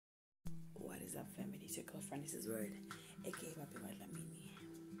is up, family? It's your girlfriend, this is Word, aka Babhekwa Dlamini.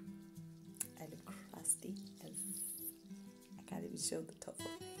 I look crusty as I can't even show the top of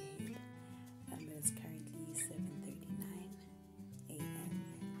my head. It's currently 7:39 a.m.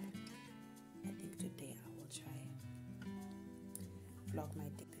 I think today I will try vlog my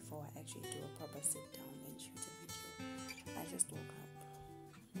day before I actually do a proper sit down and shoot a video. I just woke up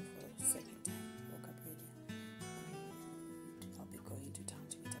for a second time. I woke up earlier and I'll be going to town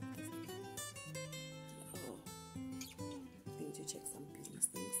to meet up with a friend. We need to check some business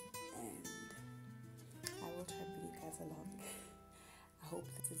things and I will try to bring you guys along. I hope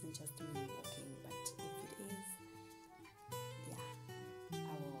this isn't just me walking, but if it is, yeah,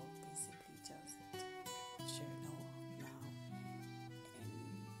 I will basically just share now and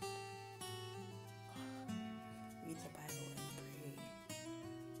read the Bible and pray.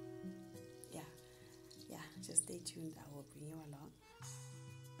 Yeah, just stay tuned. I will bring you along.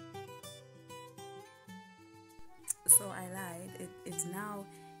 So I lied. It's now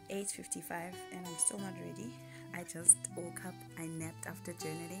 8:55 and I'm still not ready. I just woke up, I napped after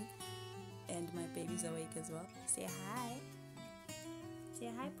journaling, and my baby's awake as well. Say hi.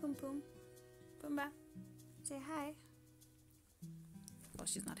 Say hi, Pum Pum. Pumba. Say hi. Well,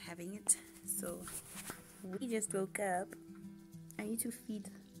 she's not having it, so we just woke up. I need to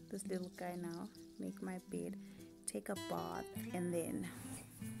feed this little guy now, make my bed, take a bath, and then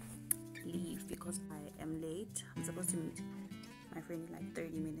leave because I am late. I'm supposed to meet my friend in like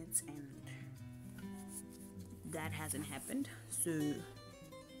 30 minutes and that hasn't happened. So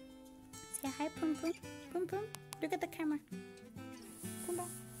say hi, Pum Pum. Pum Pum, look at the camera. Pumba.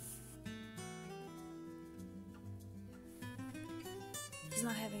 He's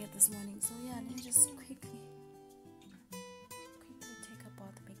not having it this morning, so yeah, let me just quickly take a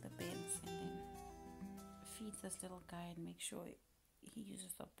bath, make the beds, and then feed this little guy and make sure he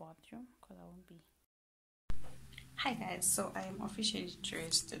uses the bathroom because I won't be. Hi guys, so I am officially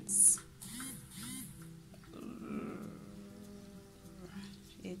dressed. It's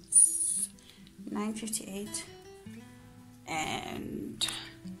 9:58 and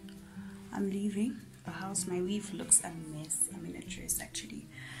I'm leaving the house. My weave looks a mess. I'm in a dress actually.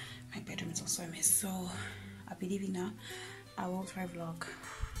 My bedroom is also a mess, so I'll be leaving now. I will try vlog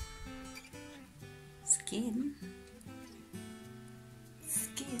skin.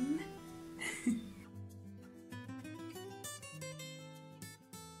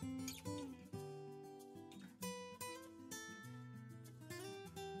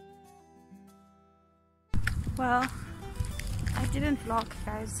 Well, I didn't vlog,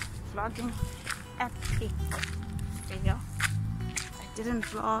 guys. Vlogging at peak fail. I didn't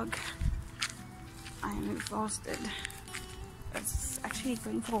vlog. I'm exhausted. It's actually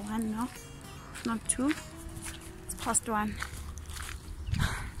going for 1 now, not 2. It's past 1.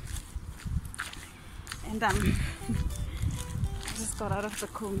 And I just got out of the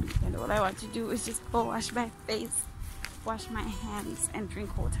combi, and all I want to do is just go wash my face, wash my hands, and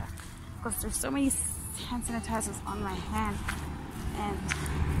drink water because there's so many hand sanitizers on my hand, and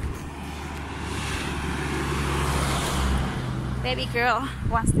baby girl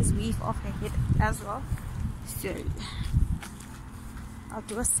wants this weave off her head as well, so I'll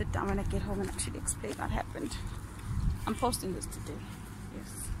do a sit down when I get home and actually explain what happened. I'm posting this today.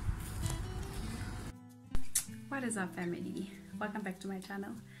 Yes. What is up, family? Welcome back to my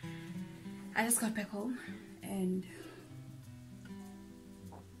channel. I just got back home and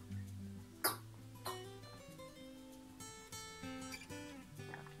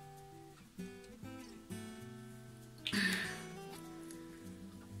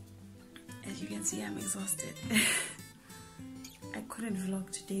as you can see, I'm exhausted. I couldn't vlog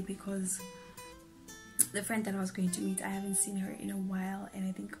today because the friend that I was going to meet, I haven't seen her in a while, and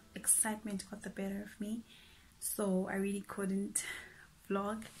I think excitement got the better of me, so I really couldn't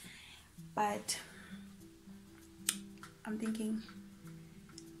vlog. But I'm thinking,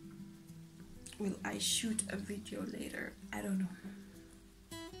 will I shoot a video later? I don't know,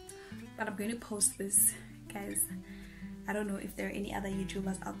 but I'm going to post this, guys. I don't know if there are any other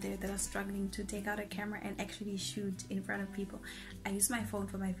YouTubers out there that are struggling to take out a camera and actually shoot in front of people. I use my phone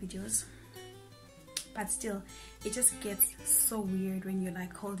for my videos, but still, it just gets so weird when you're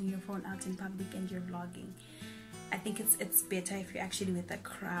like holding your phone out in public and you're vlogging. I think it's better if you're actually with a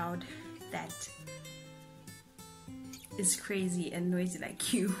crowd that is crazy and noisy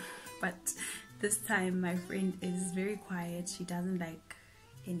like you. But this time my friend is very quiet. She doesn't like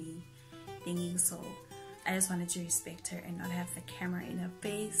any thingy, so I just wanted to respect her and not have the camera in her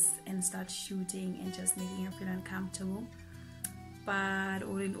face and start shooting and just making her feel uncomfortable. But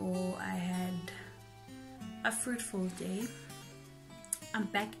all in all, I had a fruitful day. I'm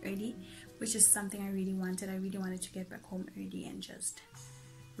back early, which is something I really wanted. I really wanted to get back home early and just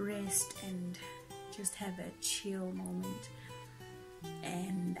rest and just have a chill moment,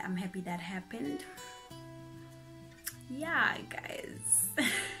 and I'm happy that happened. Yeah, guys.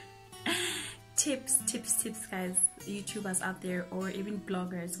 tips guys, YouTubers out there or even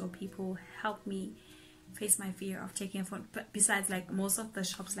bloggers or people, help me face my fear of taking a phone. But besides, like most of the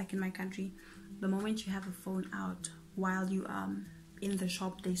shops, like in my country, the moment you have a phone out while you in the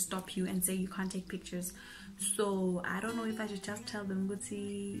shop, they stop you and say you can't take pictures. So I don't know if I should just tell them,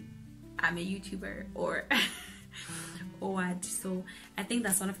 see, I'm a YouTuber or or what. So I think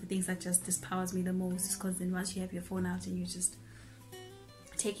that's one of the things that just dispowers me the most, because then once you have your phone out and you're just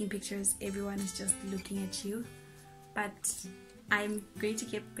taking pictures, everyone is just looking at you. But I'm going to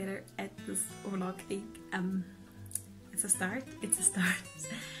get better at this vlog thing. It's a start.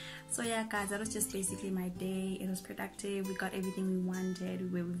 So yeah, guys, that was just basically my day. It was productive. We got everything we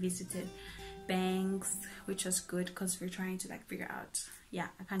wanted. We visited banks, which was good because we're trying to like figure out, yeah,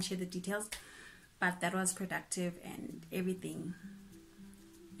 I can't share the details, but that was productive, and everything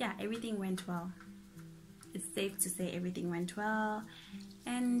went well. It's safe to say everything went well.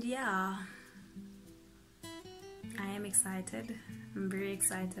 And yeah, I am excited. I'm very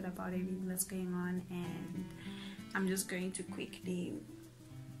excited about everything that's going on, and I'm just going to quickly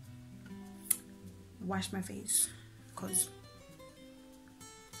wash my face because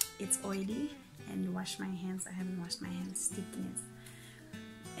it's oily, and wash my hands. I haven't washed my hands, stickiness.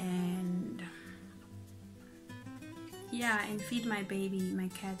 And yeah, and feed my baby,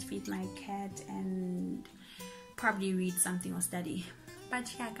 feed my cat, and probably read something or study.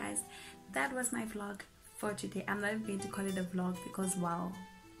 But yeah, guys, that was my vlog for today. I'm not even going to call it a vlog because wow,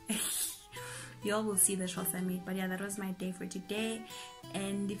 y'all will see the shots I made. But yeah, that was my day for today.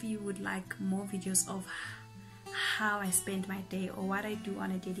 And if you would like more videos of how I spend my day or what I do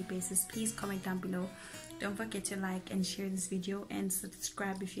on a daily basis, please comment down below. Don't forget to like and share this video, and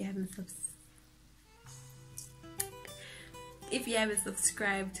subscribe if you haven't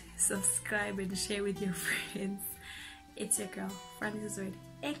subscribed. Subscribe and share with your friends. It's your girl, Francis Word,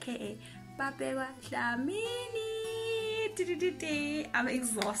 aka Babhekwa Dlamini. I'm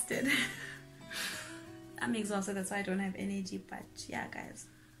exhausted. That's why I don't have energy. But yeah, guys,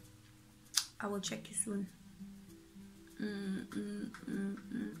 I will check you soon.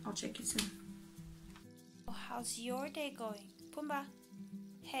 I'll check you soon. Oh, how's your day going, Pumbaa?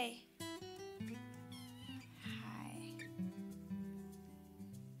 Hey. Hi.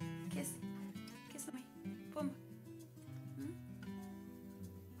 Kiss me, Pumbaa.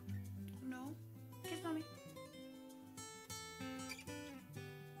 No, kiss mommy.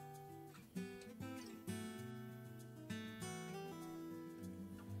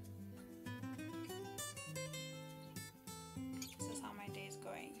 This is how my day is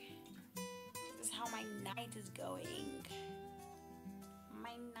going. This is how my night is going.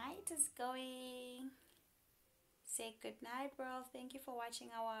 My night is going. Say good night, bro. Thank you for watching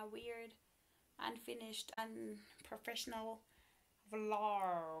our weird, unfinished, unprofessional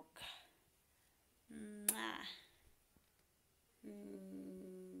vlog. Mwah.